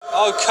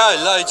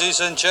Okay, ladies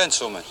and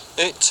gentlemen,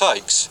 it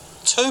takes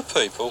two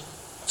people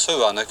to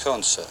run a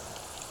concert.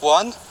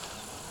 One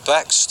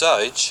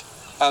backstage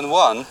and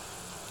one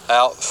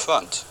out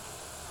front.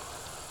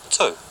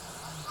 Two.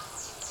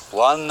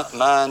 One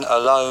man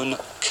alone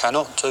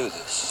cannot do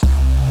this.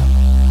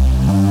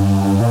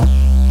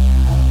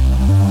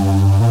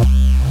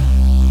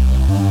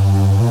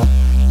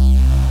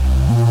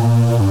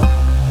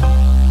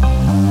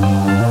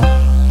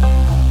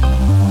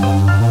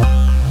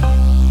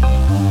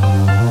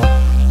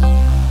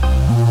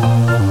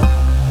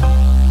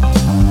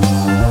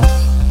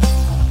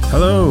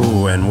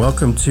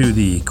 Welcome to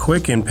the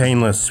Quick and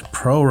Painless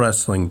Pro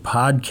Wrestling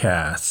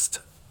Podcast.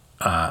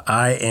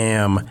 I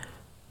am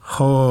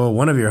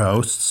one of your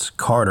hosts,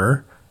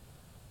 Carter,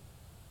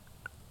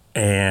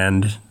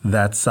 and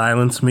that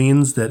silence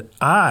means that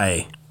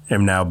I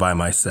am now by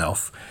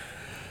myself.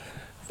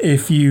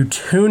 If you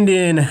tuned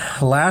in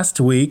last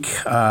week,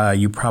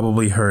 you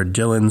probably heard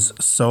Dylan's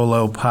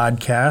solo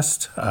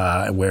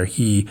podcast where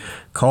he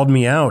called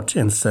me out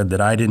and said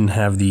that I didn't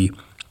have the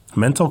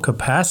mental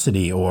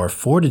capacity or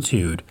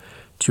fortitude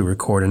to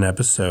record an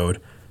episode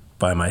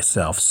by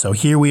myself. So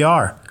here we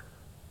are.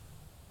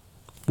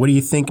 What do you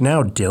think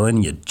now,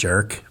 Dylan, you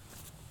jerk?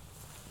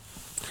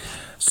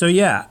 So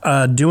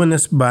yeah, doing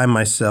this by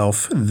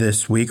myself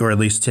this week, or at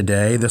least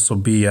today. This will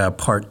be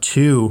part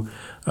two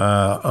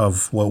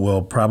of what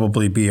will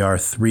probably be our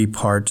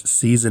 3-part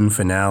season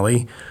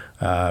finale.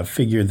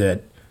 Figure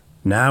that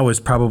now is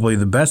probably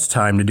the best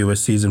time to do a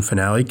season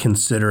finale,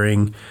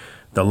 considering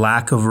the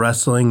lack of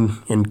wrestling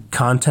and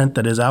content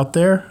that is out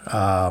there.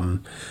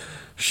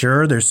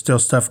 Sure, there's still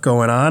stuff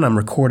going on. I'm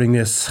recording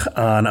this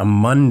on a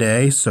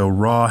Monday, so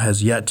Raw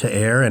has yet to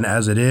air. And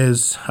as it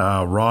is,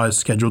 Raw is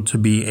scheduled to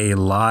be a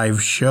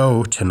live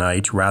show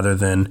tonight rather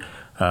than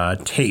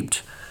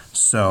taped.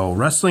 So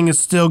wrestling is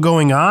still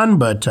going on,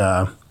 but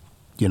I'm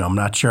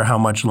not sure how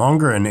much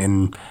longer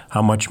and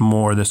how much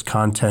more this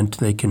content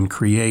they can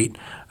create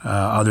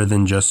other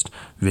than just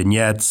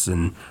vignettes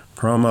and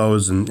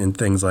promos and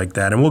things like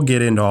that. And we'll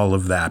get into all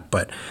of that.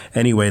 But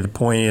anyway, the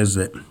point is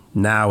that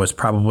now is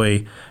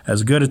probably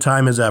as good a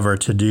time as ever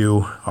to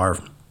do our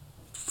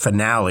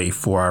finale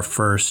for our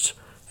first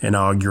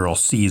inaugural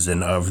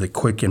season of the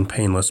Quick and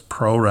Painless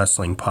Pro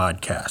Wrestling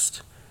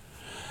Podcast.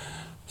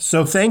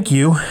 So thank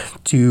you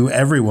to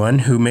everyone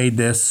who made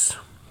this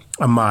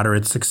a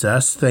moderate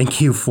success.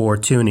 Thank you for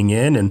tuning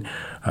in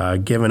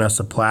and giving us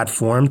a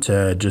platform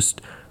to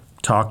just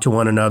talk to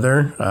one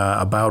another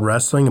about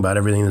wrestling, about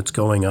everything that's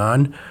going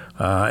on,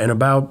 and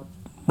about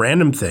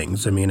random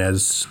things. I mean,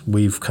 as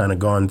we've kind of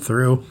gone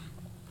through,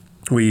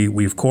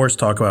 we of course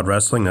talk about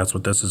wrestling. That's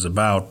what this is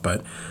about.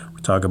 But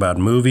we talk about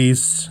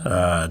movies.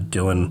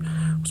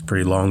 Dylan was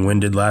pretty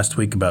long-winded last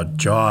week about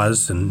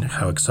Jaws and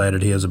how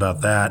excited he is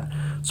about that.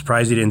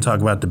 Surprised he didn't talk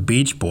about the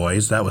Beach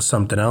Boys. That was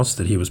something else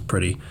that he was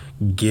pretty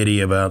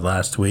giddy about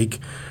last week.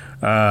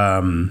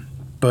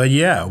 But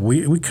yeah,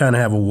 we kind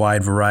of have a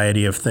wide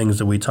variety of things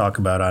that we talk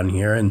about on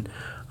here, and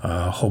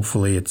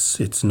hopefully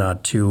it's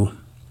not too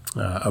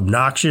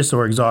obnoxious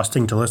or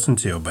exhausting to listen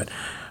to. But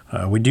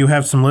we do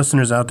have some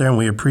listeners out there, and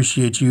we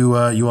appreciate you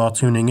all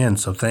tuning in.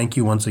 So thank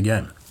you once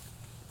again.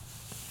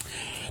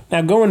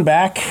 Now, going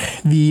back,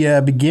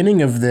 the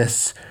beginning of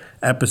this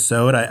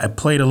episode, I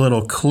played a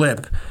little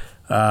clip.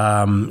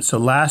 So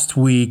last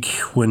week,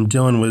 when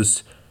Dylan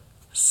was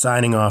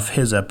signing off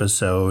his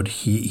episode,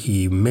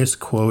 he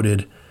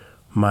misquoted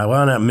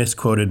not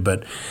misquoted,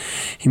 but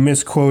he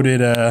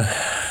misquoted,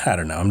 I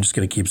don't know, I'm just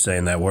going to keep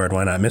saying that word.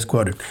 Why not?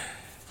 Misquoted.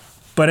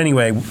 But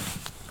anyway,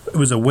 it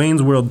was a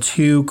Wayne's World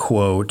 2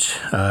 quote.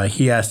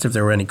 He asked if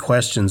there were any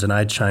questions, and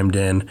I chimed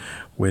in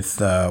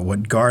with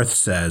what Garth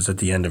says at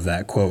the end of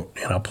that quote,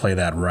 and I'll play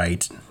that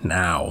right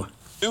now.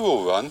 You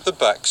will run the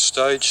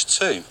backstage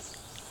team.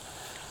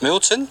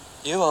 Milton,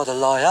 you are the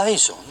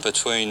liaison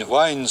between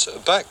Wayne's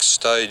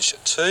backstage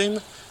team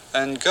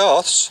and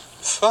Garth's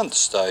front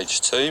stage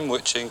team,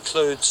 which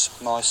includes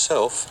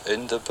myself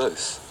in the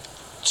booth.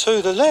 To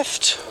the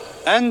left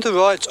and the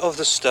right of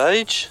the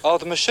stage are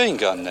the machine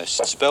gun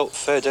nests,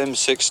 belt-fed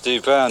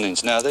M60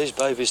 Brownings. Now, these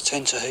babies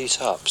tend to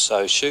heat up,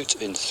 so shoot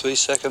in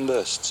 3-second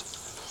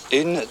bursts.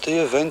 In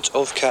the event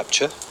of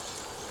capture,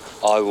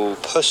 I will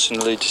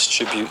personally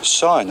distribute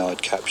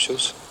cyanide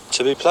capsules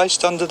to be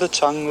placed under the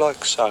tongue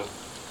like so.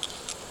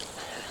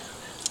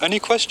 Any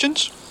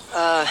questions?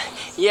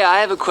 Yeah,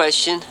 I have a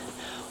question.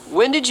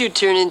 When did you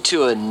turn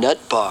into a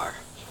nut bar?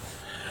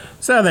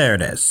 So there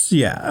it is.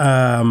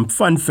 Yeah.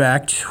 Fun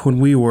fact, when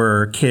we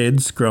were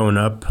kids growing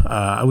up,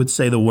 I would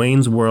say the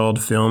Wayne's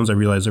World films, I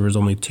realize there was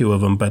only 2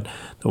 of them, but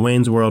the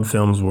Wayne's World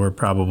films were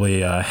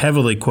probably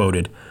heavily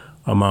quoted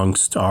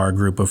amongst our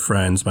group of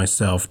friends,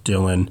 myself,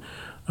 Dylan,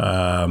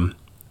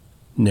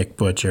 Nick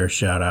Butcher,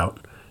 shout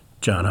out,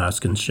 John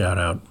Hoskins, shout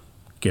out,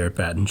 Garrett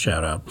Patton,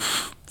 shout out,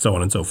 so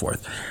on and so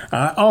forth.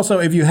 Also,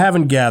 if you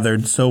haven't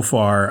gathered so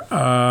far,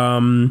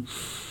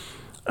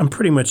 I'm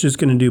pretty much just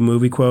going to do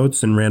movie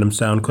quotes and random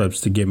sound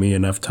clips to give me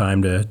enough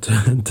time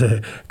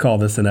to call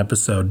this an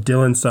episode.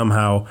 Dylan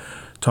somehow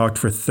talked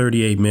for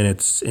 38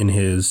 minutes in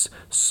his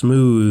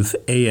smooth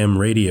AM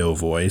radio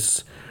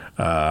voice.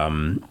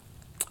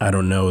 I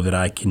don't know that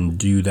I can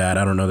do that.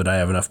 I don't know that I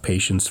have enough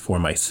patience for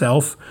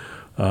myself.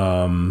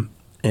 And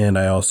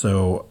I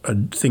also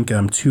think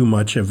I'm too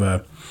much of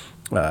a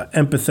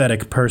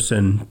empathetic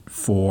person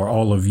for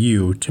all of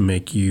you to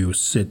make you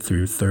sit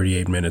through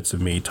 38 minutes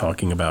of me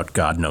talking about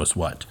God knows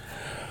what.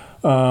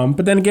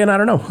 But then again, I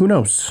don't know. Who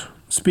knows?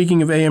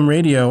 Speaking of AM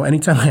radio,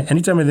 anytime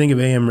I think of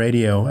AM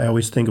radio, I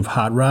always think of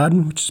Hot Rod,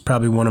 which is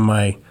probably one of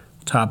my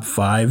top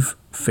 5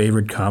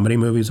 favorite comedy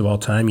movies of all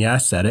time. Yeah, I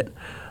said it.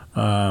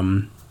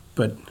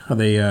 But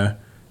they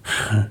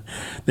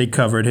they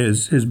covered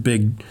his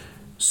big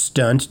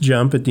stunt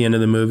jump at the end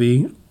of the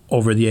movie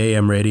over the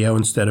AM radio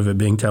instead of it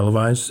being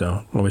televised.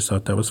 So I always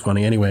thought that was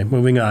funny. Anyway,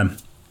 moving on.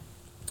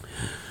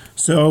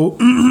 So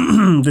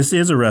this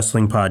is a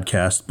wrestling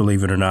podcast,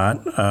 believe it or not.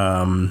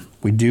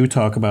 We do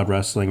talk about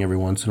wrestling every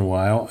once in a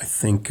while. I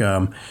think,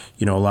 a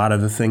lot of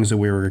the things that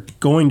we were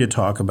going to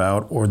talk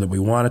about or that we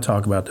want to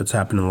talk about that's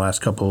happened in the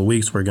last couple of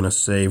weeks, we're going to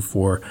save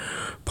for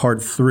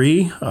part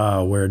 3,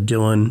 where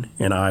Dylan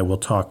and I will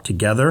talk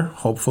together,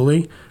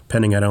 hopefully,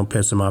 pending I don't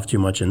piss him off too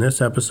much in this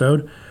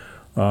episode.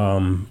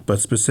 But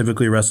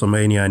specifically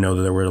WrestleMania, I know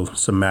that there were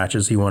some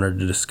matches he wanted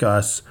to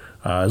discuss,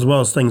 as well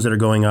as things that are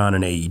going on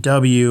in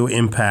AEW,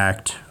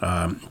 Impact,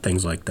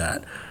 things like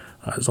that.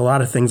 There's a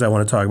lot of things I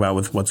want to talk about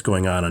with what's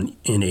going on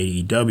in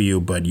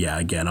AEW, but yeah,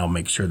 again, I'll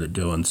make sure that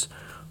Dylan's,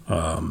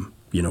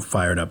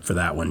 fired up for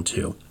that one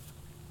too.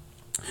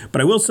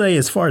 But I will say,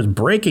 as far as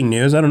breaking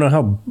news, I don't know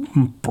how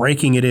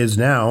breaking it is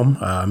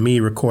now, me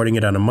recording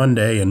it on a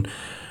Monday, and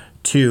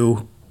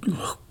 2,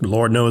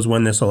 Lord knows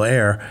when this will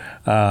air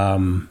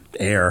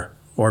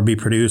or be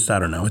produced. I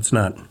don't know. It's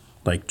not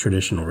like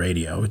traditional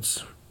radio.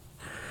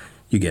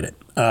 You get it.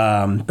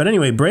 But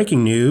anyway,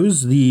 breaking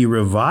news, the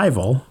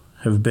Revival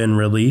have been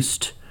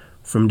released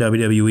from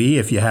WWE.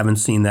 If you haven't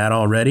seen that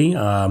already,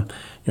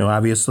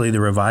 obviously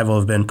the Revival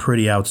have been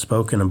pretty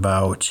outspoken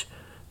about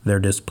their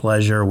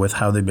displeasure with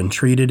how they've been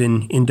treated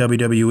in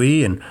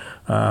WWE, and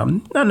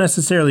not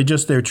necessarily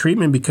just their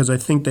treatment, because I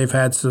think they've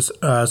had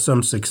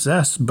some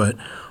success, but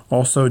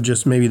also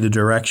just maybe the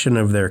direction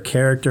of their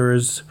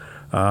characters,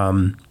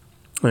 and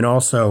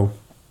also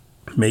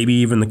maybe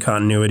even the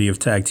continuity of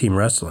tag team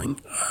wrestling.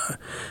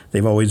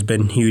 They've always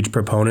been huge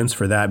proponents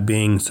for that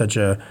being such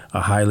a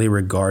highly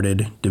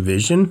regarded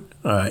division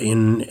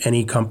in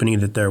any company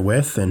that they're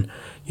with. And,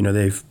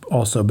 they've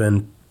also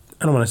been,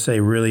 I don't want to say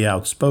really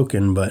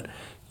outspoken, but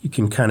you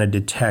can kind of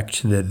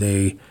detect that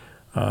they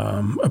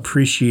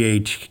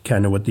appreciate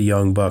kind of what the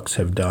Young Bucks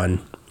have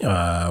done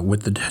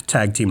with the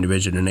tag team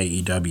division in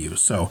AEW.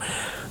 So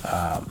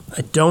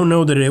I don't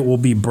know that it will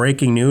be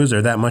breaking news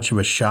or that much of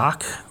a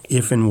shock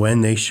if and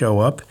when they show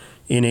up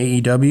in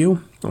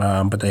AEW,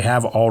 but they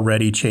have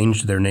already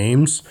changed their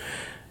names.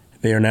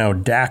 They are now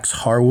Dax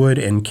Harwood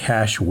and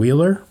Cash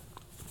Wheeler.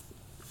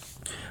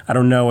 I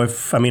don't know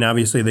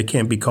obviously they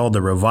can't be called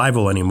the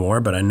Revival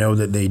anymore, but I know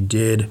that they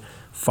did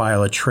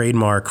file a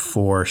trademark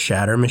for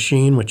Shatter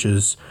Machine, which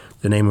is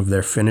the name of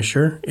their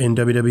finisher in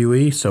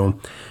WWE. So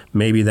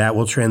maybe that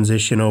will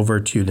transition over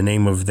to the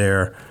name of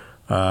their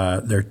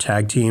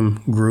tag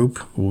team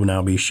group will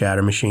now be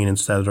Shatter Machine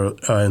instead of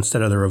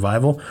the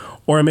Revival,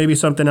 or maybe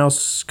something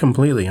else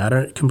completely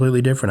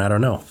different. I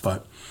don't know,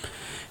 but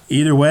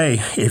either way,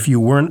 if you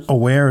weren't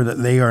aware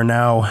that they are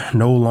now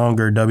no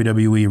longer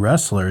WWE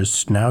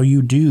wrestlers, now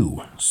you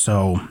do.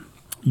 So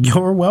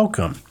you're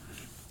welcome.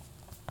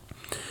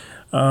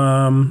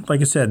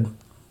 Like I said,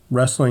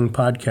 wrestling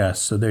podcast.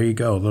 So there you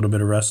go. A little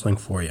bit of wrestling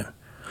for you.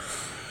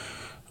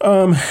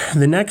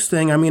 The next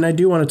thing, I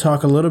do want to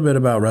talk a little bit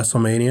about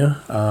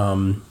WrestleMania.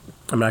 I'm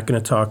not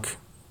going to talk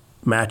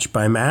match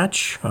by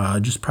match,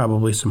 just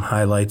probably some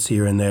highlights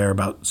here and there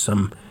about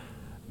some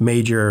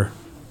major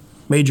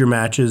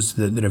matches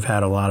that have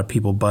had a lot of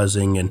people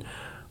buzzing, and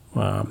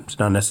it's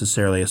not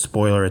necessarily a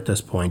spoiler at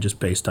this point, just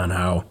based on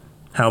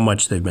how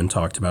much they've been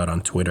talked about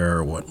on Twitter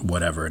or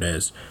whatever it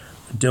is.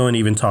 Dylan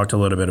even talked a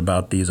little bit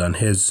about these on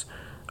his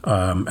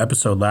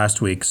episode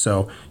last week,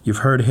 so you've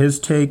heard his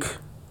take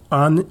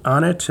on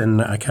it,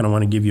 and I kind of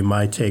want to give you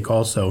my take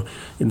also.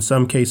 In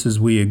some cases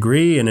we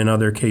agree, and in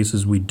other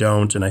cases we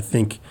don't, and I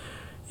think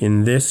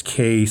in this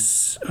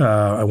case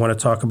I want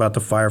to talk about the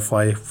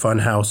Firefly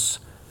Funhouse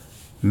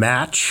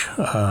match.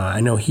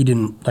 I know he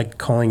didn't like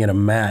calling it a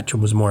match. It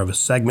was more of a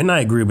segment, and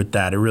I agree with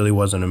that. It really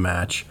wasn't a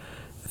match.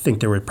 I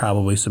think there were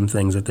probably some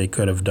things that they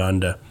could have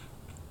done to,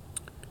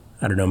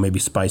 I don't know, maybe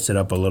spice it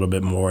up a little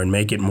bit more and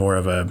make it more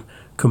of a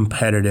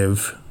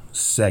competitive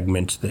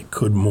segment that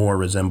could more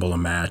resemble a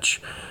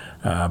match.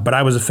 But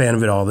I was a fan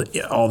of it all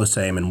the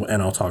same,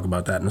 and I'll talk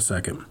about that in a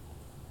second.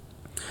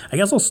 I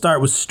guess I'll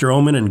start with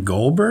Strowman and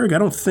Goldberg. I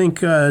don't think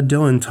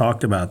Dylan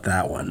talked about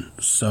that one.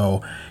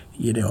 So,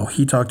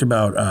 he talked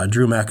about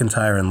Drew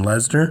McIntyre and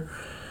Lesnar,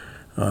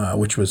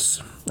 which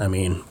was,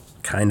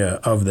 kind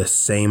of the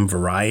same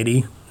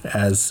variety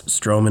as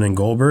Strowman and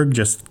Goldberg,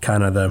 just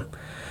kind of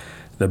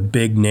the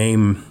big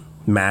name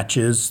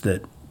matches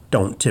that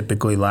don't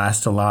typically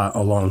last a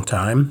long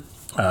time.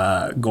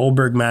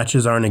 Goldberg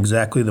matches aren't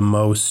exactly the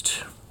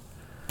most,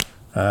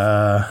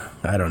 I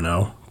don't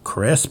know,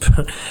 crisp.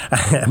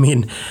 I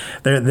mean,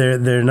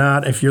 they're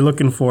not. If you're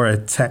looking for a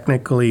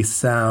technically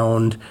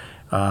sound,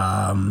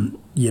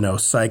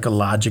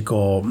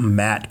 psychological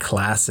mat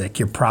classic,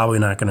 you're probably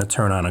not going to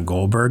turn on a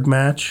Goldberg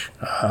match.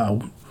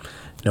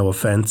 No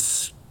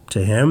offense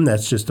to him,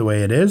 that's just the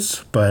way it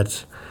is.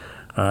 But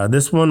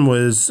this one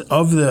was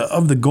of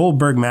the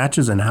Goldberg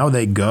matches and how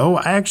they go.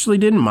 I actually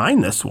didn't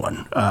mind this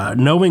one,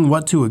 knowing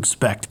what to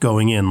expect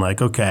going in.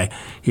 Like, okay,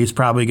 he's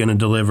probably going to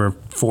deliver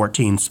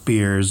 14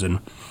 spears, and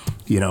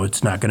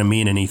it's not going to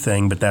mean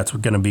anything, but that's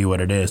going to be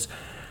what it is.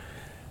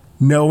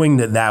 Knowing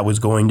that was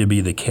going to be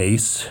the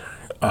case,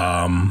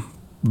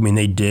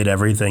 they did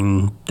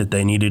everything that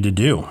they needed to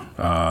do.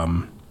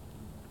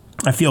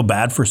 I feel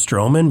bad for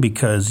Strowman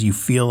because you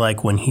feel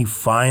like when he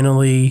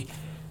finally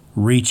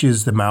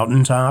reaches the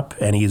mountaintop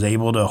and he's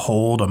able to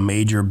hold a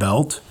major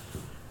belt,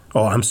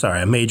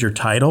 a major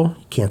title.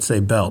 You can't say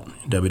belt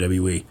in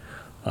WWE.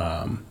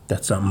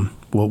 That's something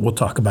we'll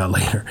talk about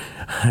later.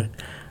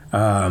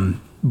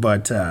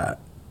 But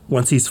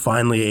once he's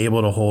finally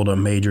able to hold a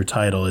major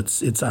title,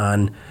 it's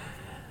on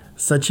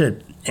such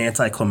an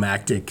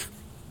anticlimactic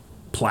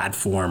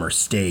platform or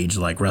stage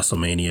like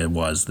WrestleMania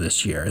was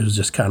this year. It was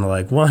just kind of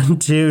like 1,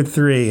 2,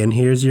 3, and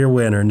here's your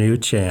winner, new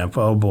champ.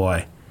 Oh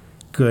boy,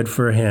 good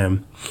for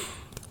him.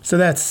 So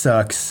that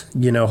sucks.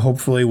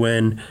 Hopefully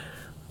when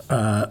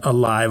a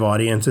live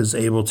audience is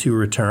able to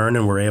return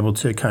and we're able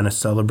to kind of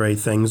celebrate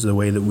things the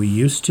way that we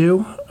used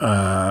to,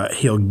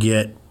 he'll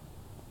get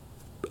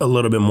a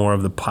little bit more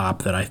of the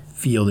pop that I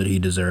feel that he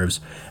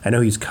deserves. I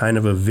know he's kind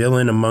of a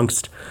villain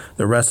amongst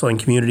the wrestling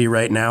community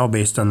right now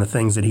based on the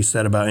things that he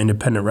said about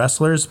independent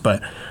wrestlers,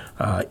 but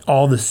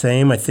all the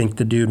same, I think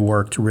the dude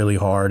worked really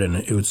hard, and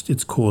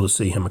it's cool to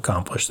see him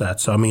accomplish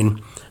that. So,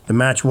 the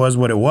match was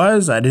what it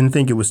was. I didn't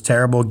think it was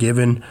terrible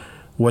given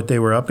what they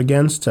were up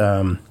against,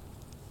 but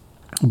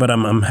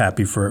I'm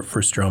happy for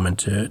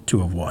Strowman to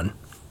have won.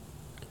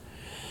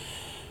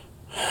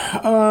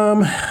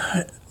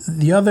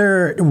 The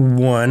other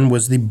one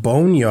was the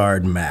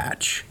Boneyard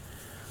match.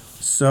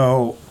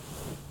 So,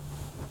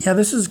 yeah,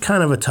 this is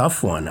kind of a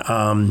tough one.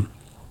 I'm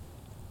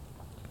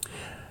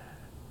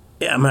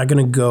not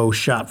going to go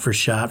shot for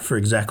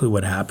exactly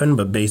what happened,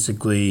 but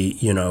basically,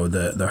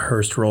 the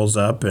hearse rolls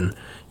up and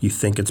you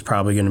think it's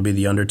probably going to be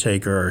The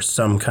Undertaker or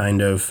some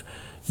kind of,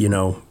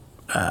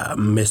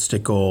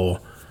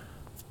 mystical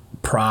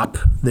prop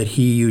that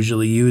he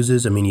usually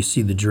uses. You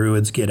see the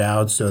Druids get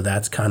out, so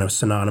that's kind of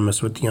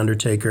synonymous with The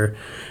Undertaker.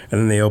 And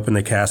then they open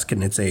the casket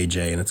and it's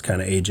AJ, and it's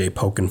kind of AJ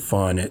poking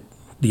fun at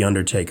The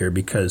Undertaker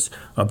because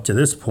up to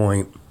this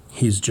point,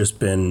 he's just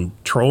been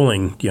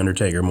trolling The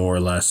Undertaker more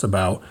or less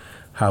about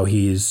how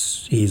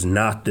he's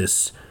not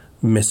this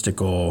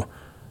mystical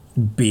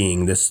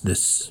being, this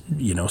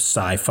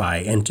sci-fi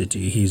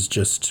entity. He's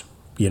just,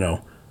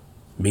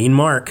 Mean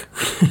Mark.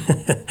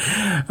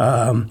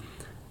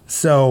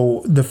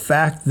 So the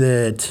fact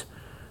that,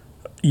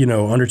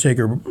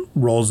 Undertaker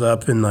rolls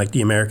up in like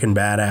the American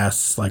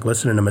Badass, like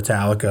listening to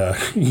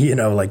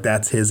Metallica, like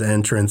that's his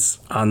entrance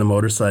on the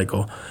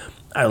motorcycle.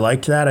 I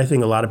liked that. I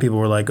think a lot of people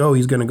were like, oh,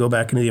 he's going to go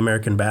back into the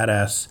American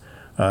Badass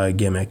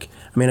gimmick.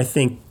 I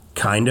think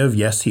kind of,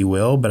 yes, he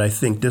will, but I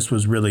think this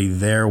was really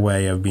their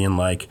way of being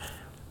like,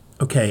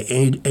 okay,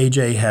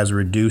 AJ has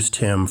reduced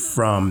him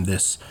from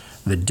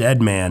the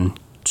dead man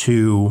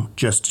to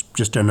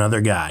just another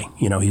guy.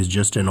 He's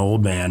just an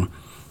old man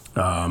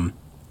who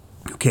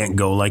can't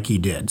go like he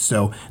did.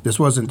 So this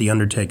wasn't The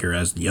Undertaker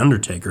as The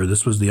Undertaker.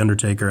 This was The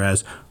Undertaker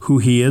as who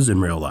he is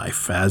in real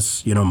life,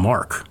 as,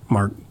 Mark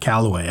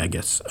Calloway, I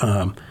guess.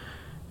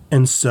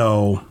 And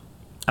so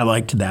I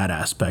liked that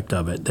aspect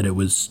of it, that it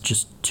was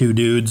just two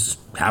dudes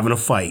having a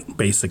fight,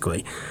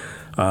 basically.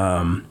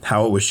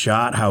 How it was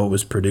shot, how it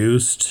was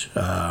produced,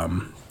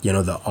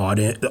 the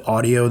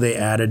audio they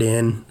added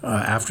in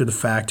after the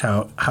fact,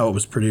 how it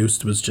was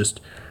produced was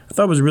just, I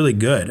thought it was really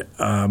good.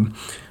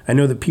 I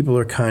know that people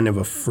are kind of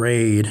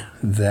afraid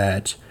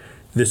that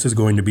this is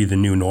going to be the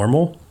new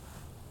normal,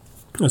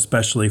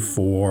 especially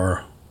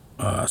for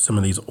some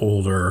of these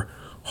older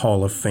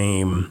Hall of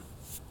Fame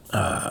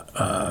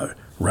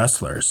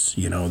wrestlers,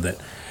 that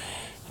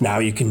now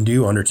you can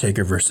do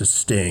Undertaker versus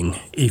Sting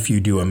if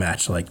you do a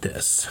match like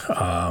this.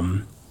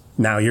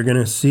 Now you're going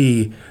to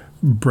see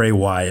Bray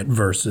Wyatt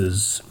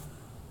versus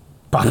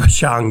Papa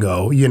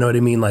Shango, you know what I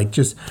mean?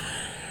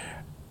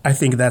 I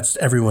think that's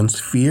everyone's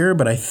fear,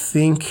 but I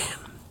think,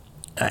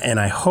 and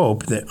I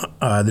hope that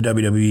the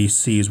WWE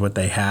sees what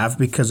they have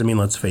because,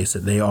 let's face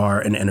it, they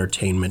are an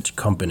entertainment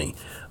company.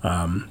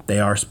 They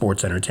are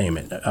sports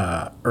entertainment.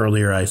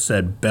 Earlier I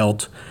said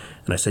belt,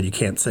 and I said you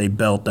can't say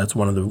belt. That's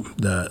one of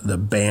the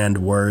banned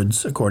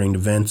words according to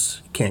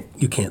Vince.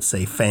 You can't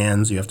say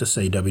fans. You have to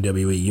say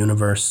WWE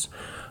Universe.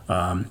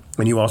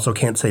 And you also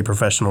can't say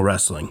professional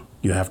wrestling.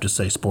 You have to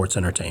say sports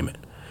entertainment.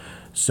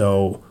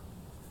 So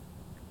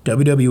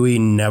WWE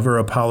never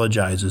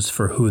apologizes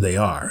for who they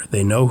are.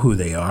 They know who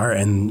they are,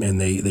 and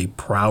they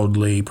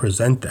proudly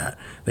present that.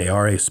 They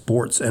are a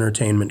sports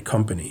entertainment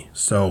company.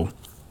 So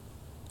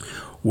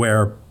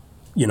where,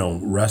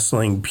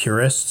 wrestling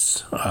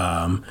purists,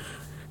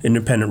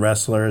 independent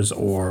wrestlers,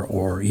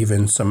 or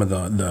even some of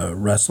the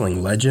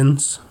wrestling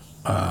legends,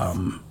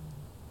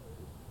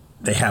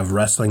 they have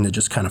wrestling that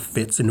just kind of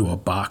fits into a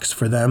box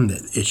for them,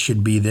 that it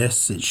should be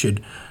this, it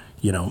should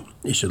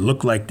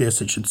look like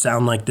this, it should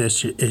sound like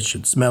this, it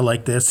should smell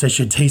like this, it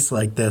should taste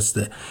like this,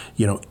 that,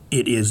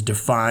 it is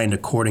defined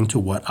according to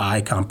what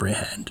I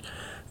comprehend.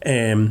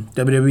 And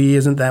WWE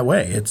isn't that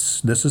way.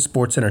 This is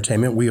sports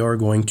entertainment. We are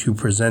going to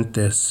present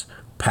this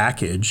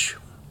package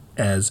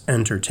as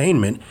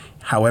entertainment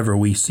however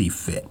we see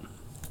fit.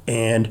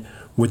 And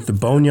with the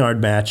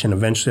Boneyard match, and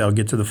eventually I'll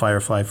get to the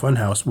Firefly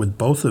Funhouse, with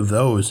both of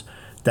those,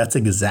 that's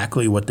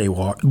exactly what they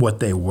were,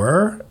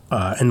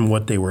 and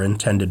what they were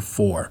intended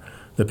for.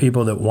 The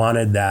people that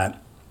wanted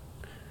that,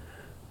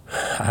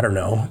 I don't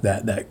know,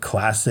 that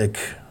classic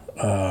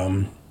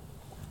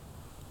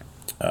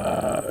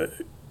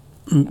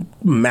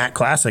Matt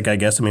Classic, I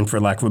guess, for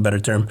lack of a better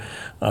term,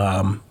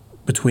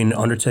 between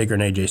Undertaker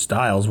and AJ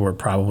Styles, were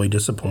probably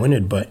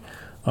disappointed. But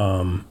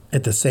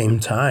at the same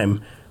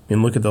time,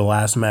 look at the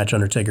last match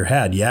Undertaker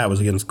had. Yeah, it was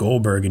against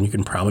Goldberg, and you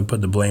can probably put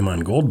the blame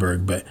on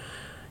Goldberg, but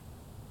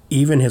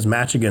even his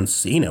match against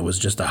Cena was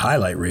just a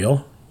highlight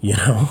reel,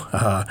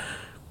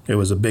 It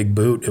was a big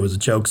boot. It was a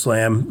choke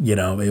slam.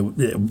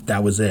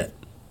 That was it.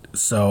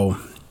 So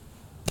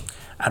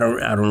I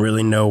don't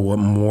really know what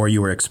more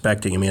you were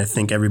expecting. I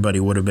think everybody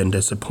would have been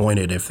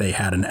disappointed if they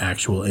had an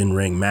actual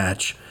in-ring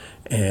match.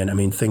 And,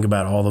 think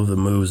about all of the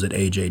moves that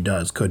AJ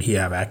does. Could he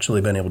have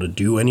actually been able to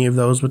do any of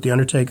those with The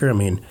Undertaker?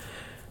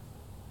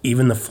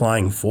 Even the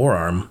flying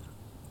forearm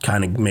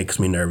kind of makes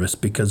me nervous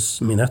because,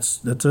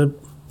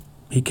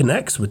 he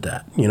connects with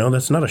that.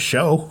 That's not a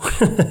show.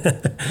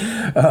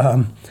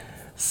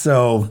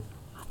 So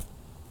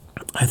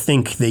I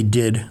think they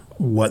did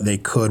what they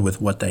could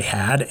with what they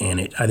had, and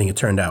I think it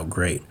turned out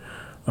great.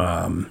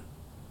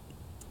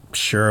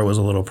 Sure, it was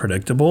a little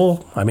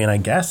predictable. I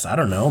guess, I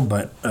don't know,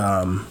 but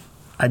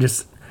I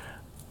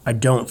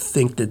don't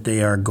think that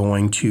they are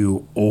going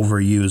to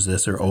overuse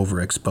this or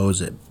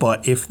overexpose it.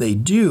 But if they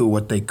do,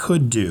 what they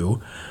could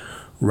do,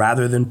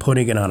 rather than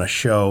putting it on a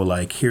show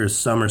like here's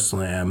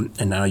SummerSlam,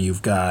 and now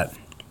you've got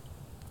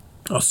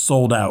a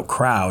sold-out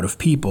crowd of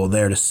people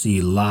there to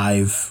see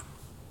live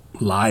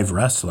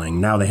wrestling.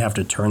 Now they have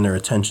to turn their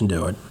attention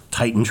to a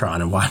Titantron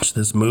and watch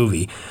this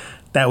movie.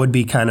 That would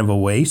be kind of a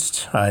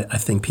waste. I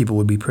think people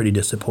would be pretty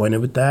disappointed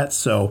with that.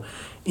 So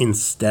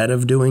instead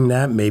of doing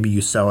that, maybe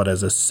you sell it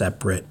as a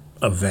separate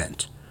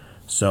event.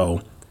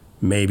 So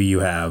maybe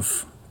you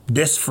have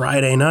this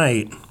Friday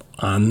night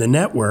on the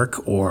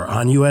network or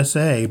on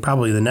USA,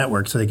 probably the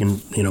network, so they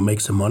can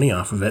make some money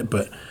off of it.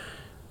 But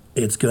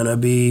it's gonna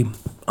be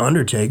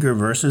Undertaker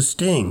versus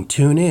Sting.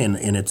 Tune in,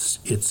 and it's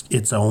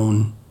its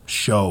own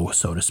show,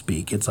 so to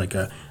speak. It's like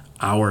a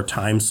hour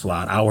time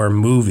slot, hour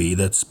movie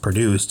that's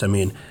produced.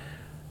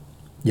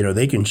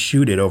 They can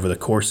shoot it over the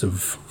course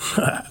of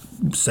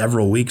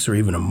several weeks or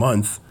even a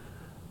month,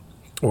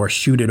 or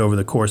shoot it over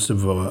the course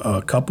of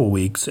a couple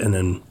weeks and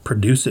then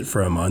produce it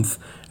for a month.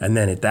 And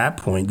then at that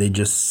point, they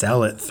just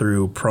sell it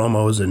through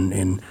promos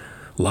and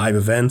live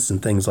events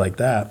and things like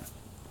that.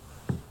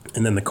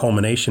 And then the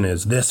culmination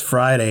is this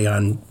Friday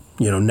on,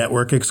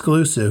 network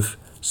exclusive,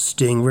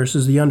 Sting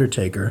versus The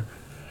Undertaker.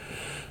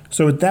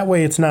 So that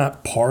way it's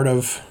not part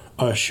of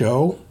a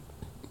show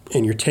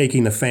and you're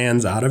taking the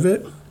fans out of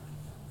it.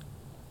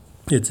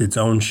 It's its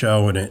own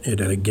show, and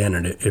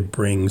it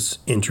brings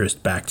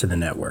interest back to the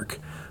network.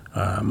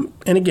 And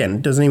again,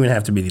 it doesn't even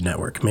have to be the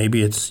network.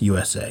 Maybe it's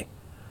USA.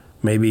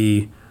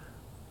 Maybe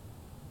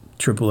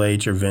Triple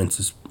H or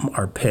Vince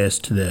are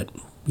pissed that,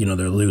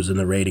 they're losing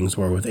the ratings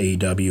war with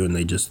AEW, and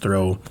they just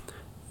throw,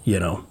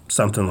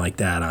 something like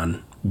that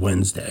on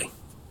Wednesday.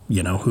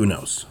 Who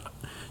knows?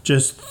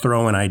 Just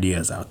throwing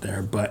ideas out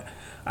there. But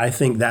I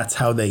think that's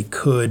how they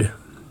could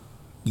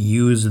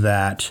use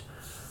that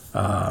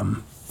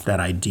that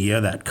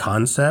idea, that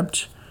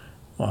concept,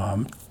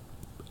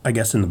 I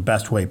guess in the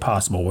best way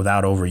possible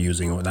without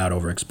overusing it, without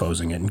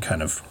overexposing it, and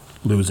kind of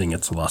losing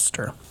its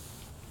luster.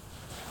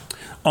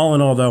 All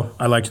in all, though,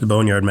 I liked the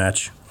Boneyard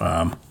match.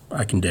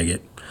 I can dig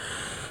it.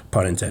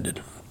 Pun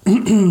intended.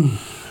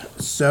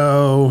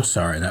 So,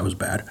 sorry, that was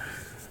bad.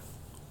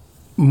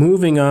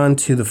 Moving on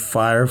to the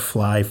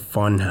Firefly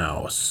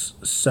Funhouse.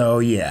 So,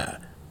 yeah.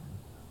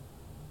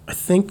 I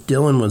think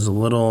Dylan was a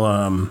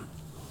little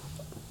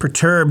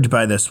perturbed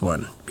by this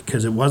one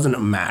because it wasn't a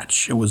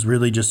match. It was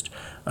really just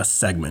a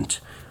segment.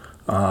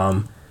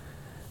 And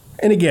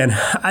again,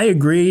 I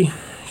agree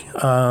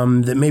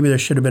that maybe there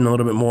should have been a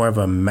little bit more of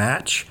a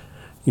match.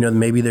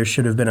 Maybe there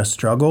should have been a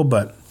struggle.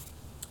 But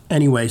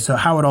anyway, so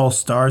how it all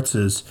starts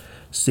is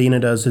Cena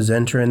does his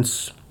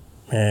entrance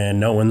and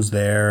no one's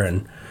there.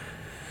 And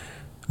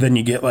then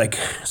you get like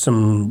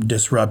some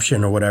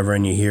disruption or whatever,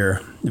 and you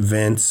hear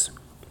Vince.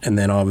 And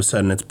then all of a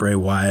sudden it's Bray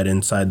Wyatt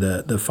inside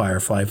the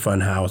Firefly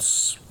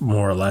Funhouse,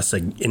 more or less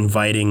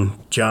inviting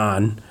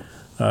John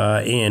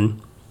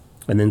in.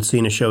 And then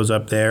Cena shows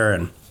up there,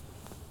 and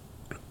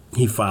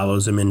he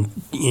follows him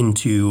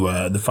into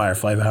the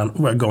Firefly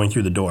Fountain, going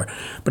through the door.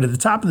 But at the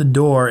top of the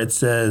door, it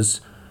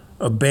says,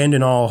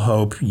 "Abandon all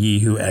hope, ye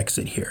who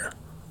exit here."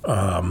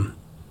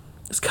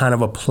 It's kind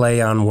of a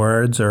play on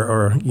words,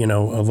 or you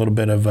know, a little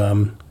bit of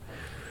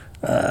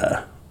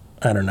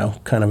I don't know,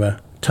 kind of a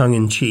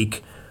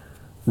tongue-in-cheek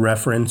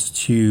reference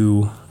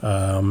to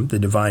the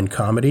Divine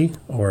Comedy,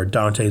 or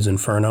Dante's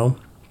Inferno.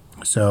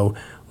 So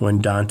when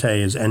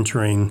Dante is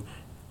entering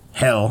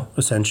hell,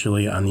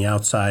 essentially on the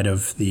outside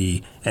of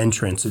the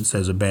entrance, it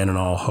says, "Abandon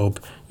all hope,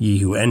 ye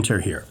who enter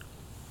here."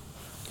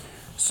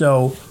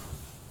 So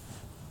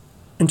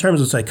in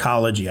terms of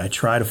psychology, I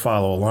try to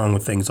follow along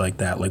with things like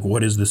that. Like,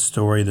 what is the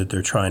story that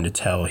they're trying to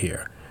tell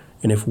here?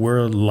 And if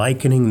we're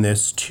likening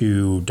this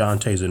to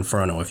Dante's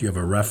Inferno, if you have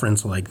a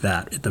reference like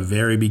that at the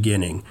very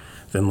beginning,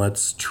 then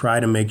let's try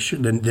to make sure,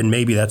 then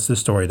maybe that's the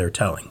story they're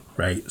telling,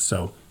 right?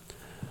 So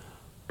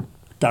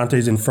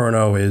Dante's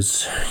Inferno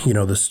is, you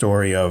know, the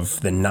story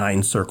of the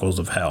 9 circles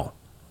of hell.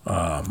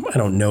 I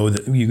don't know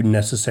that you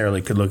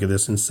necessarily could look at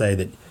this and say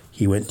that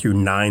he went through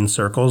 9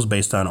 circles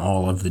based on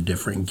all of the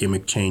different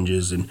gimmick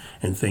changes and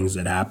things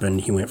that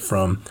happened. He went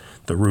from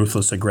the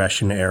Ruthless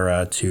Aggression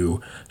era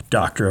to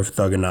Doctor of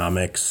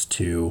Thugonomics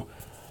to,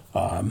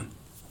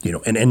 you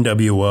know, an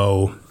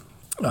NWO,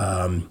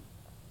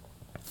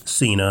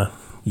 Cena,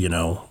 you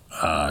know,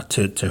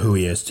 to who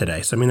he is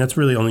today. So, I mean, that's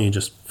really only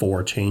just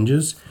 4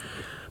 changes.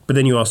 But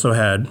then you also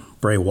had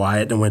Bray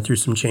Wyatt that went through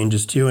some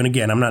changes too. And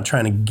again, I'm not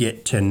trying to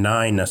get to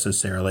 9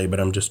 necessarily, but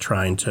I'm just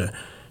trying to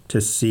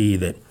see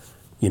that,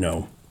 you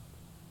know,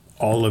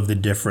 all of the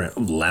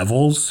different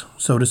levels,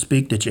 so to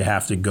speak, that you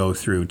have to go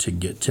through to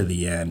get to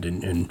the end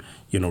and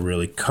you know,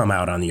 really come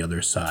out on the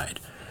other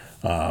side.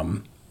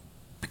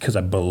 Because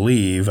I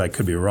believe, I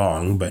could be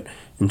wrong, but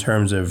in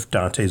terms of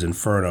Dante's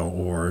Inferno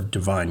or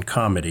Divine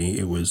Comedy,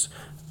 it was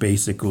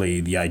basically,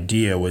 the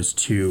idea was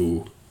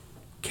to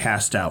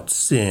cast out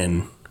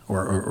sin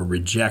or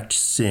reject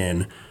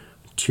sin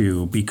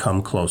to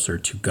become closer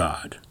to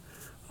God.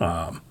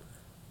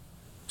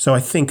 So I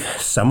think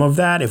some of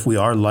that, if we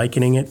are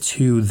likening it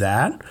to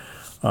that,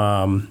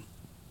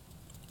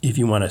 if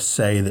you want to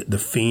say that the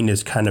Fiend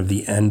is kind of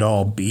the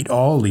end-all,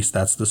 beat-all, at least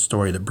that's the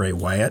story that Bray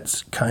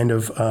Wyatt's kind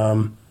of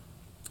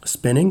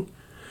spinning,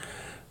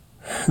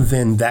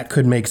 then that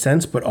could make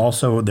sense, but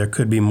also there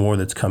could be more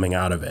that's coming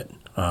out of it.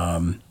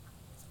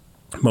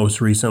 Most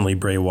recently,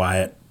 Bray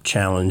Wyatt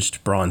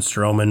challenged Braun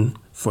Strowman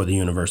for the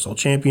Universal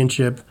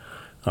Championship.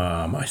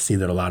 I see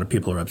that a lot of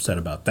people are upset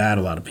about that.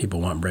 A lot of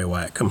people want Bray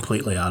Wyatt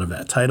completely out of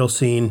that title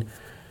scene.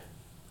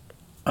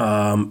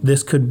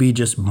 This could be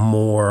just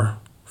more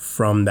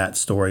from that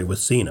story with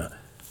Cena.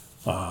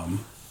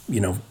 You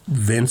know,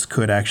 Vince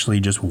could actually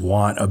just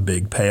want a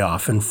big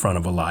payoff in front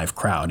of a live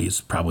crowd.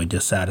 He's probably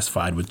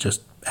dissatisfied with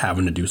just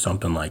having to do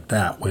something like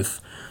that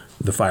with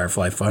the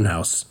Firefly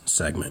Funhouse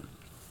segment.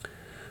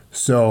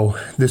 So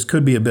this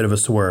could be a bit of a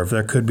swerve.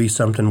 There could be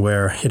something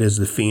where it is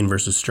the Fiend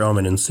versus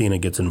Strowman and Cena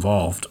gets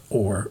involved,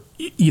 or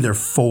either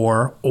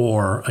for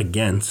or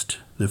against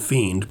the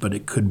Fiend, but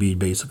it could be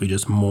basically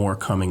just more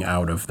coming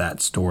out of that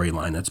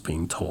storyline that's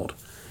being told.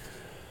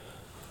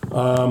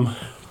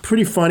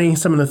 Pretty funny,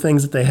 some of the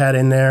things that they had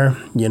in there.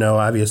 You know,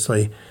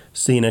 obviously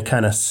Cena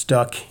kind of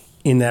stuck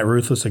in that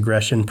Ruthless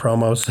Aggression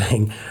promo,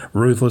 saying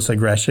Ruthless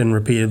Aggression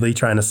repeatedly,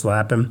 trying to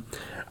slap him.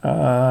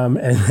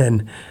 And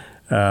then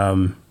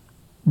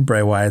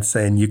Bray Wyatt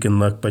saying you can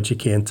look but you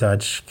can't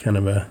touch, kind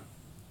of a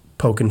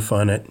poking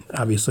fun at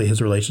obviously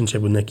his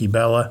relationship with Nikki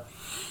Bella.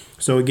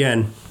 So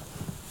again,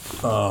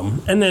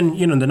 and then,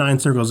 you know, the 9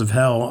 circles of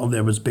hell,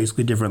 there was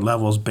basically different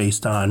levels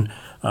based on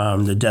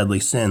the deadly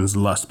sins,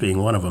 lust being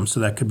one of them. So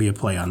that could be a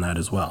play on that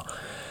as well.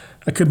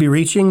 I could be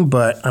reaching,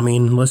 but I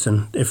mean,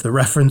 listen, if the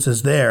reference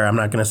is there, I'm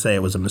not going to say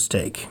it was a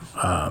mistake.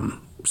 But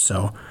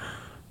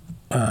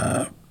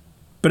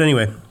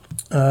anyway,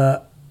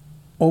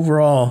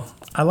 overall,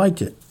 I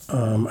liked it.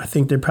 I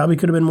think there probably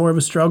could have been more of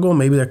a struggle.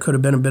 Maybe there could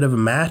have been a bit of a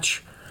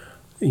match.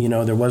 You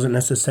know, there wasn't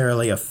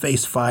necessarily a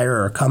face fire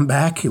or a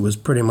comeback. It was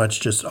pretty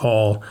much just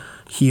all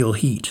heel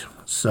heat.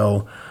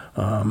 So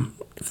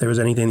if there was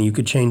anything that you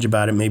could change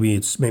about it, maybe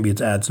it's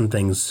add some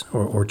things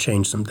or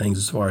change some things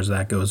as far as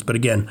that goes. But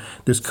again,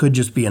 this could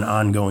just be an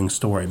ongoing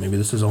story. Maybe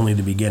this is only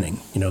the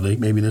beginning. You know,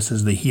 maybe this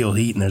is the heel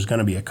heat and there's going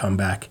to be a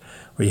comeback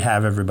where you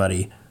have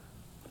everybody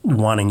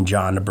wanting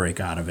John to break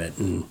out of it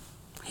and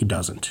he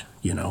doesn't,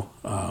 you know,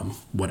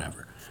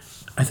 whatever.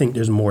 I think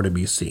there's more to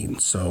be seen.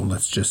 So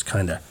let's just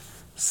kind of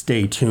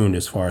stay tuned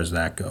as far as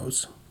that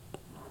goes.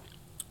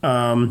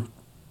 I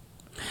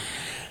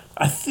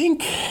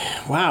think,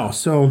 wow,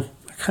 so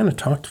I kind of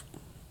talked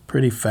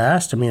pretty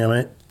fast. I mean, I'm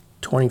at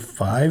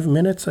 25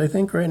 minutes, I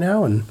think, right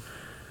now, and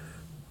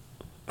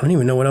I don't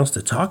even know what else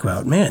to talk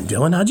about. Man,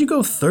 Dylan, how'd you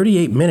go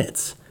 38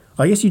 minutes?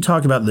 Well, I guess you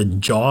talked about the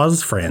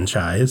Jaws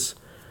franchise.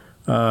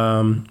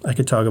 I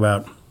could talk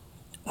about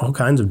all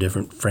kinds of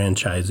different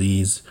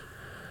franchisees,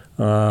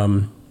 but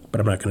I'm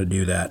not going to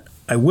do that.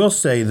 I will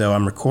say, though,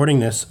 I'm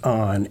recording this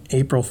on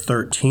April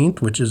 13th,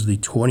 which is the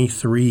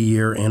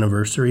 23-year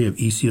anniversary of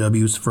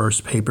ECW's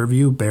first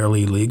pay-per-view,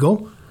 Barely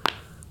Legal.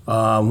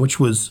 which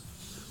was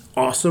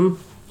awesome.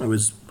 I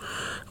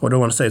don't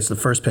want to say it's the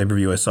first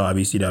pay-per-view I saw of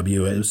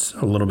ECW. It was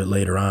a little bit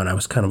later on. I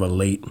was kind of a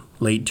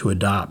late to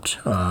adopt.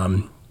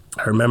 I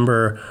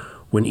remember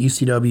when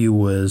ECW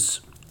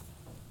was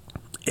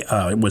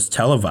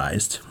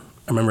televised.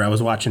 I remember I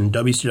was watching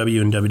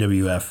WCW and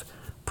WWF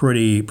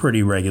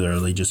pretty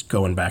regularly, just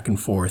going back and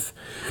forth.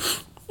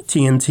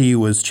 TNT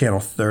was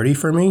channel 30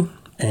 for me,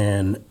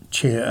 and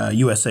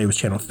USA was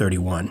channel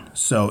 31.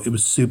 So it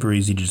was super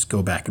easy to just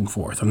go back and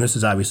forth. And this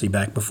is obviously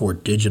back before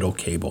digital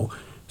cable,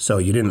 so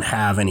you didn't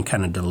have any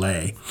kind of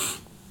delay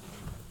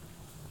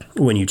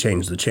when you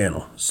changed the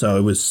channel. So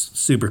it was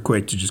super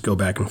quick to just go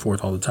back and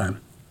forth all the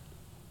time.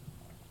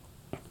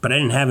 But I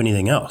didn't have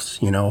anything else,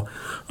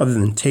 other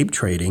than tape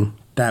trading.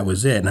 That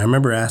was it. And I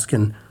remember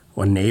asking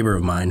one neighbor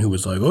of mine who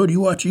was like, "Oh, do you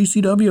watch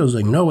ECW?" I was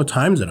like, "No, what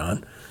time's it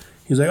on?"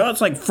 He was like, "Oh,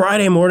 it's like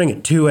Friday morning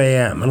at 2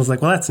 a.m. And I was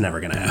like, "Well, that's never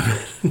going to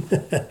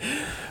happen."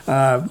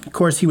 Of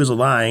course, he was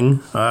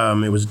lying.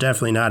 It was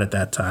definitely not at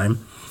that time.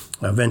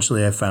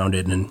 Eventually, I found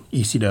it, and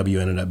ECW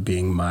ended up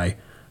being my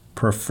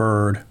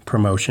preferred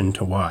promotion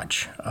to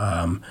watch.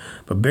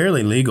 But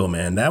Barely Legal,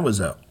 man, that was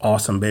an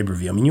awesome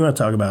pay-per-view. I mean, you want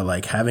to talk about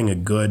like having a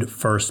good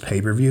first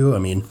pay-per-view? I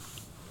mean,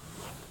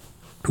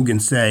 who can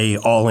say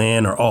All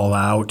In or All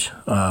Out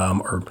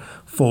or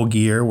Full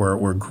Gear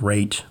were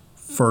great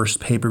first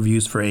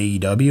pay-per-views for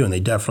AEW, and they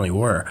definitely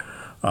were.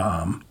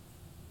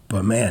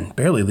 But man,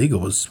 Barely Legal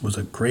was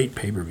a great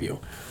pay-per-view.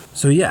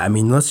 So yeah, I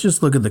mean, let's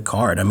just look at the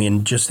card. I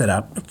mean, just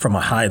from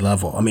a high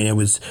level. I mean, it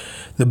was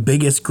the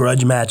biggest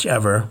grudge match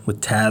ever with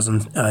Taz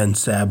and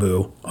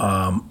Sabu.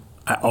 I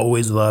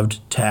always loved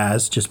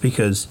Taz just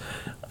because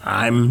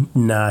I'm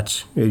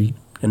not an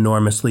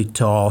enormously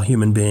tall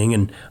human being,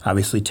 and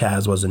obviously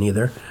Taz wasn't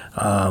either.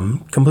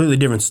 Completely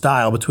different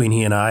style between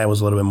he and I. I was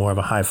a little bit more of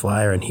a high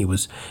flyer, and he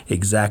was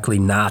exactly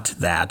not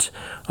that.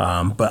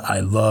 But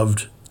I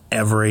loved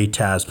every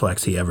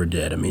Tazplex he ever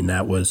did. I mean,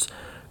 that was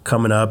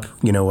coming up,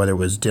 whether it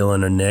was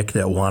Dylan or Nick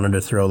that wanted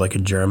to throw like a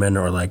German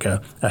or like a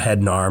head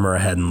and arm or a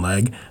head and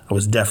leg, I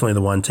was definitely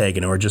the one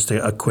taking it, or just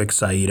a quick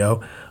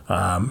Saito.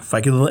 If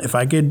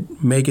I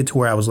could make it to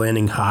where I was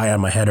landing high on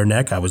my head or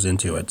neck, I was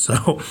into it.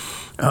 So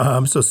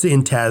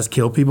seeing Taz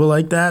kill people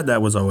like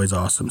that was always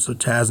awesome. So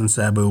Taz and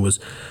Sabu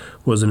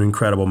was an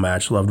incredible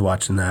match. Loved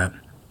watching that.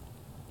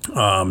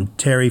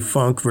 Terry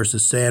Funk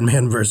versus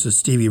Sandman versus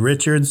Stevie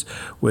Richards,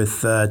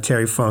 with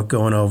Terry Funk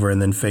going over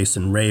and then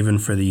facing Raven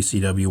for the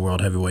ECW World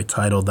Heavyweight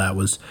title. That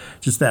was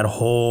just that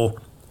whole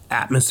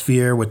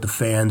atmosphere with the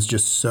fans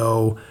just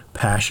so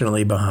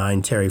passionately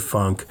behind Terry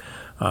Funk.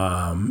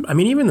 I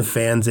mean, even the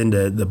fans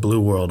into the Blue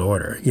World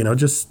Order,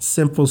 just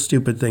simple,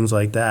 stupid things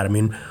like that. I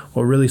mean,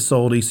 what really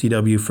sold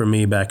ECW for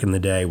me back in the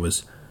day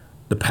was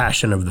the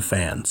passion of the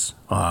fans.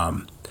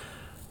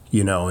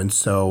 And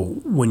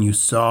so when you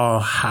saw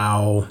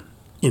how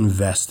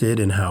invested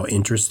and how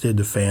interested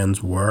the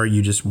fans were,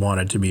 you just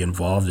wanted to be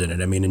involved in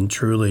it. I mean, and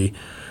truly,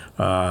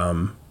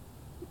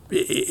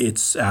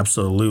 it's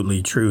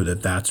absolutely true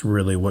that that's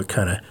really what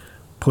kind of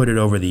put it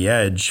over the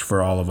edge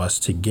for all of us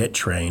to get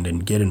trained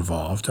and get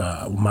involved.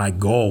 My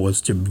goal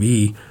was to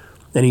be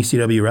an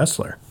ECW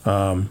wrestler.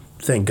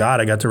 Thank God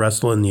I got to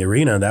wrestle in the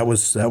arena. That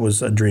was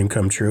a dream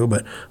come true,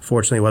 but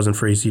fortunately it wasn't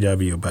for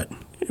ECW, but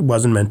it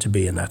wasn't meant to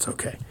be, and that's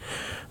okay.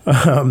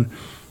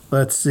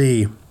 Let's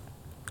see.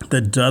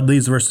 The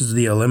Dudleys versus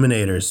the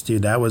Eliminators.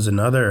 Dude, that was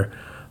another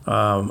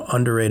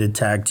underrated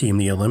tag team,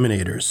 the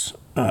Eliminators.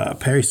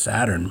 Perry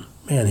Saturn.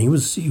 Man, he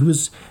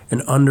was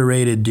an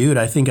underrated dude.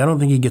 I don't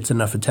think he gets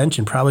enough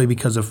attention, probably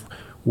because of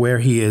where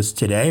he is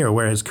today or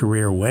where his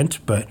career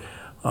went, but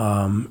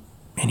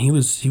he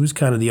was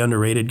kind of the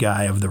underrated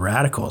guy of the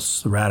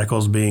Radicals. The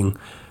Radicals being,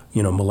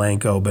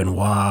 Malenko,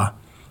 Benoit,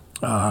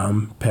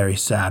 Perry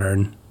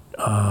Saturn,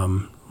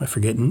 am I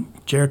forgetting?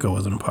 Jericho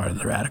wasn't a part of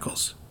the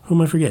Radicals. Who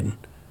am I forgetting?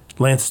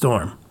 Lance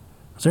Storm.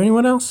 Is there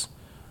anyone else?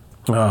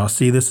 Oh,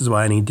 see, this is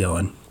why I need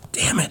Dylan.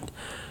 Damn it.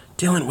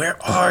 Dylan,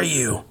 where are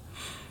you?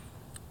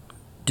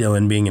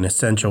 Dylan being an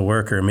essential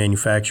worker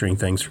manufacturing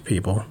things for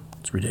people.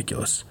 It's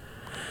ridiculous.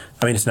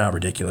 I mean, it's not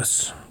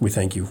ridiculous. We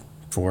thank you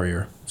for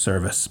your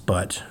service,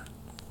 but,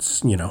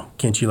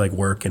 can't you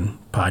work and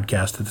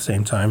podcast at the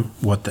same time?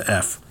 What the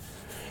F?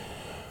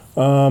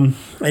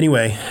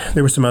 Anyway,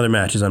 there were some other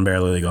matches on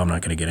Barely Legal. I'm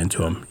not going to get into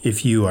them.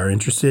 If you are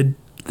interested,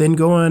 then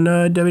go on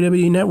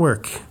WWE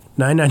Network.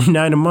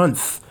 $9.99 a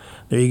month.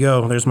 There you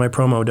go. There's my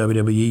promo,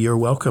 WWE. You're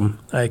welcome.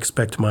 I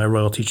expect my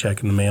royalty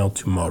check in the mail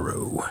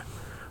tomorrow.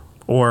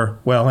 Or,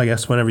 well, I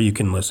guess whenever you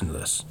can listen to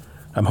this.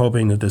 I'm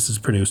hoping that this is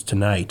produced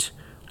tonight.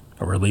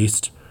 Or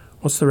released.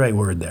 What's the right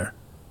word there?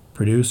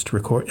 Produced,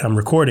 I'm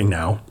recording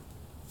now.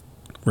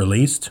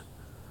 Released?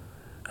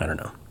 I don't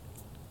know.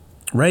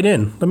 Write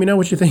in. Let me know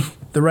what you think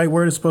the right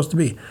word is supposed to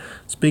be.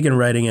 Speaking of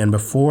writing in,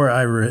 before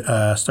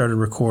I started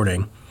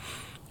recording,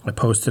 I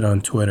posted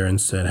on Twitter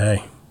and said,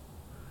 "Hey,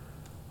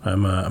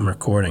 I'm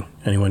recording.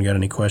 Anyone got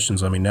any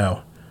questions, let me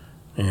know."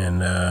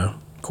 And,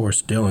 of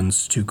course,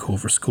 Dylan's too cool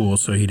for school,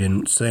 so he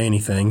didn't say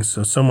anything.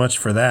 So much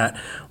for that.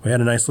 We had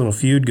a nice little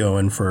feud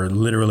going for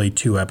literally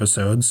 2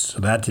 episodes, so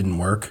that didn't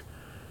work.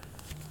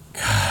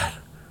 God.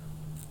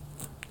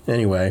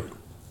 Anyway.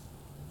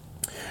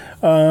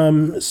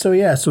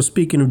 So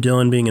speaking of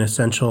Dylan being an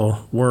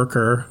essential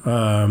worker,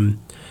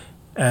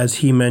 as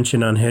he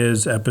mentioned on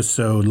his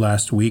episode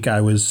last week,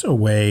 I was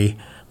away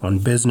on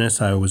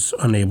business. I was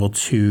unable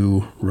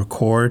to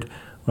record.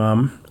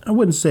 I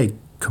wouldn't say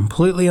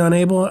completely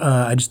unable.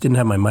 I just didn't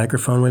have my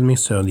microphone with me,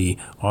 so the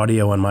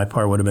audio on my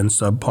part would have been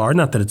subpar.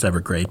 Not that it's ever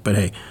great, but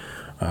hey,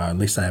 at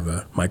least I have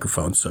a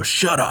microphone, so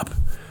shut up.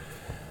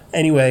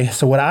 Anyway,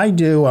 so what I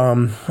do,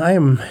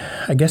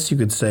 I guess you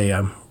could say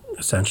I'm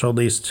essential. At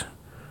least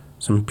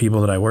some people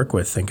that I work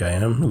with think I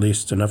am, at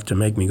least enough to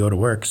make me go to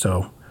work,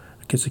 so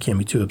I guess I can't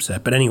be too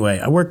upset. But anyway,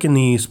 I work in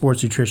the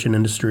sports nutrition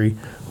industry.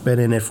 Been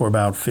in it for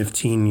about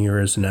 15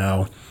 years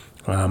now.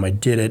 I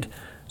did it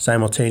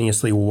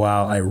simultaneously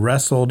while I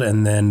wrestled,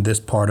 and then this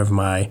part of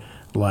my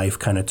life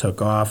kind of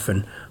took off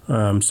and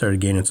started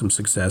gaining some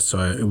success, so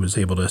I was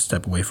able to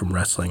step away from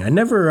wrestling. I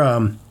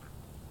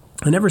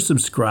never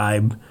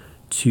subscribe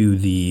to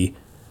the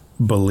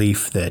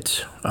belief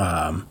that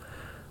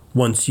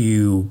once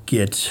you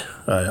get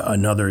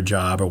another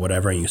job or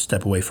whatever and you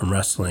step away from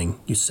wrestling,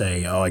 you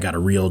say, oh, I got a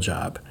real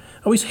job.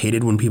 I always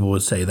hated when people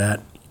would say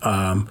that.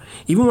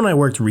 Even when I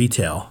worked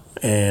retail,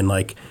 and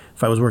like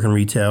if I was working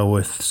retail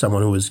with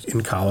someone who was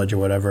in college or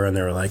whatever, and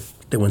they were like,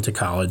 they went to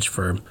college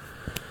for,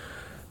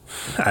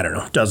 I don't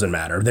know, doesn't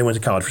matter. They went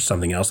to college for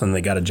something else and they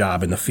got a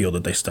job in the field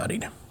that they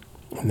studied.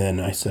 And then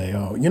I say,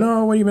 oh,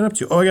 what have you been up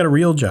to? Oh, I got a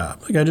real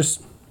job. It's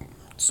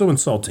so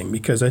insulting,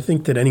 because I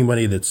think that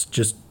anybody that's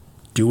just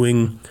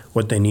doing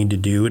what they need to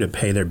do to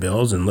pay their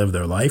bills and live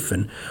their life,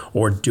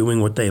 or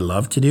doing what they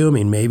love to do. I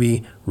mean,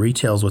 maybe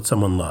retail's what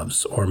someone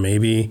loves, or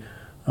maybe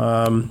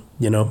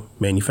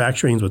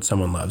manufacturing is what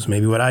someone loves.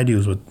 Maybe what I do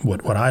is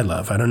what I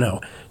love. I don't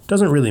know. It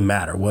doesn't really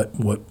matter.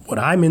 What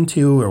I'm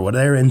into or what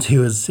they're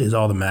into is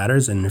all that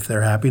matters. And if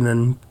they're happy,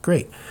 then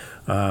great.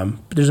 But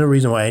there's no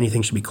reason why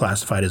anything should be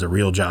classified as a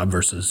real job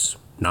versus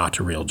not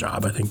a real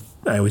job.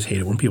 I always hate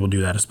it when people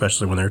do that,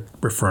 especially when they're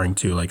referring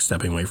to like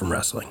stepping away from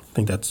wrestling. I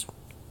think that's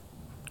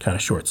kind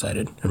of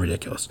short-sighted and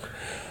ridiculous.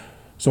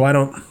 So I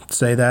don't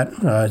say that.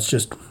 It's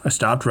just I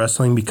stopped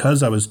wrestling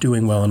because I was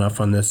doing well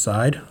enough on this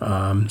side.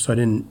 So I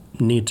didn't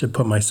need to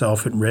put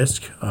myself at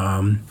risk.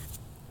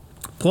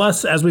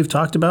 Plus, as we've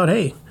talked about,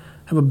 hey,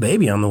 I have a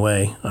baby on the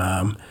way.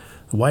 The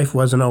wife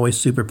wasn't always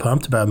super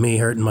pumped about me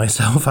hurting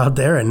myself out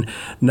there, and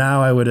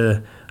now I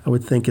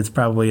would think it's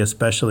probably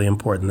especially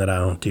important that I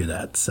don't do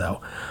that.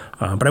 So,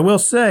 but I will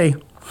say,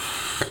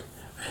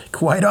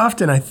 quite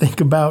often I think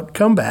about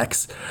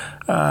comebacks.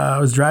 I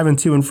was driving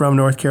to and from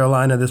North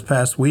Carolina this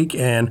past week,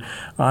 and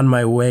on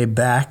my way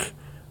back,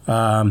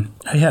 I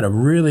had a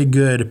really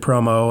good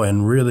promo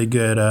and really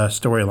good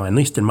storyline, at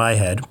least in my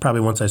head.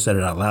 Probably once I said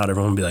it out loud,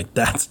 everyone would be like,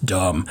 that's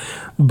dumb.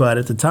 But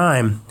at the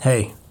time,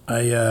 hey,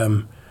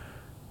 I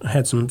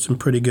had some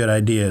pretty good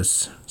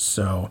ideas.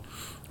 So,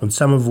 and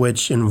some of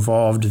which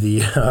involved the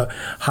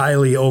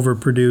highly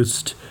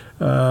overproduced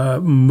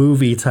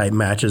movie type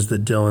matches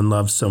that Dylan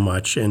loves so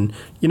much. And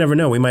you never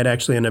know, we might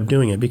actually end up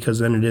doing it, because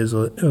then it is a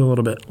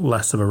little bit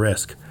less of a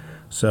risk.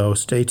 So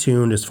stay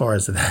tuned as far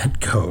as that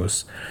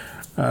goes.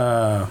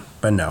 But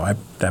no,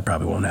 that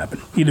probably won't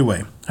happen. Either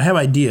way, I have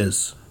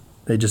ideas.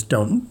 They just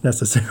don't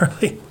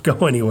necessarily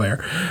go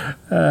anywhere.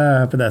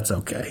 But that's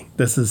okay.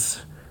 This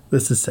is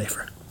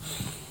safer.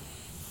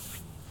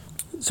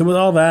 So with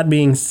all that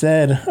being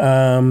said,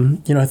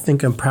 I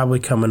think I'm probably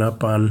coming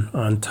up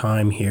on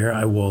time here.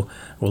 I will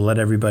let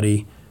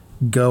everybody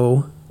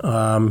go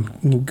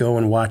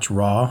and watch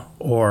Raw,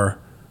 or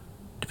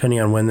depending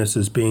on when this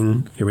is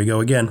being, here we go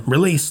again,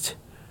 released,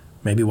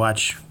 maybe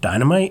watch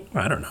Dynamite.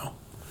 I don't know,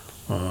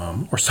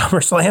 or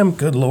SummerSlam.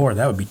 Good Lord,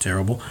 that would be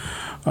terrible.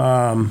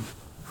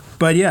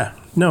 But yeah,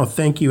 no,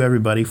 thank you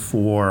everybody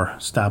for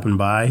stopping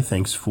by.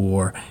 Thanks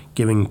for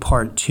giving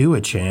part 2 a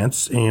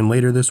chance. And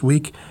later this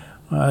week,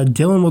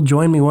 Dylan will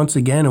join me once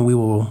again, and we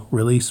will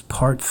release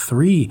part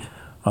 3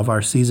 of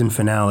our season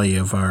finale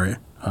of our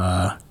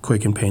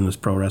Quick and Painless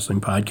Pro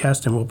Wrestling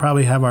podcast. And we'll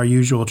probably have our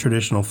usual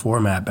traditional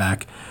format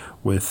back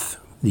with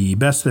the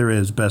best there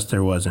is, best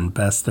there was, and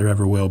best there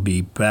ever will be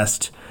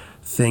best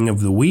thing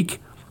of the week,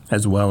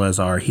 as well as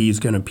our he's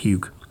gonna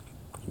puke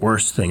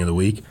worst thing of the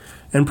week.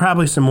 And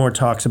probably some more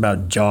talks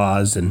about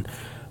Jaws and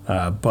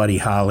Buddy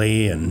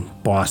Holly and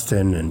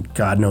Boston and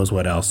God knows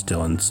what else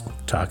Dylan's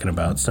talking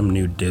about. Some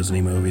new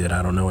Disney movie that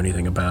I don't know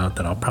anything about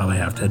that I'll probably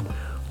have to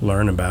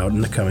learn about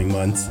in the coming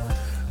months.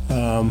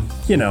 All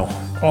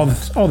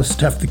the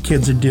stuff the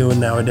kids are doing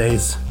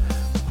nowadays.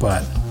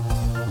 But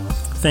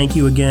thank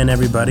you again,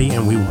 everybody,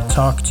 and we will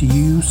talk to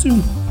you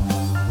soon.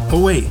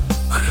 Oh, wait.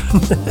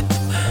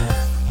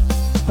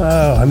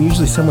 Oh, I'm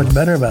usually so much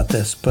better about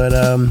this. But,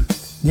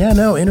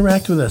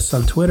 interact with us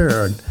on Twitter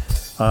or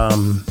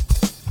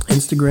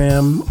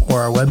Instagram,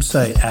 or our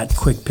website at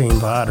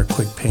QuickPainPod or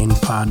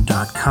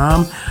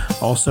QuickPainPod.com.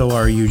 Also,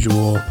 our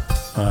usual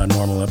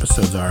normal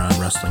episodes are on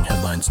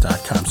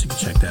WrestlingHeadlines.com, so you can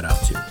check that out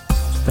too.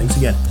 So thanks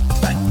again.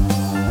 Bye.